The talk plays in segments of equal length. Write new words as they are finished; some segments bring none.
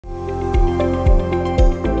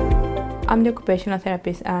I'm the occupational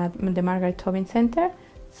therapist at the Margaret Tobin Center.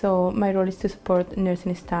 So my role is to support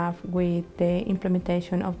nursing staff with the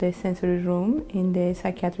implementation of the sensory room in the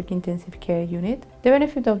psychiatric intensive care unit. The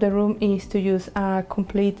benefit of the room is to use a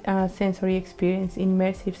complete sensory experience,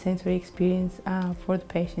 immersive sensory experience for the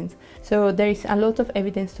patients. So there is a lot of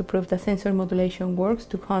evidence to prove that sensory modulation works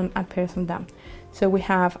to calm a person down. So we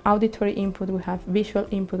have auditory input, we have visual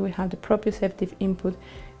input, we have the proprioceptive input,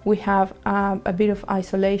 we have a bit of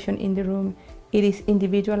isolation in the room. It is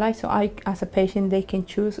individualized, so as a patient, they can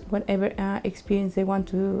choose whatever experience they want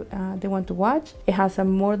to watch. It has a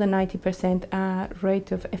more than 90%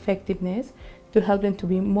 rate of effectiveness to help them to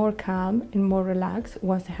be more calm and more relaxed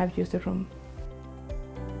once they have used the room.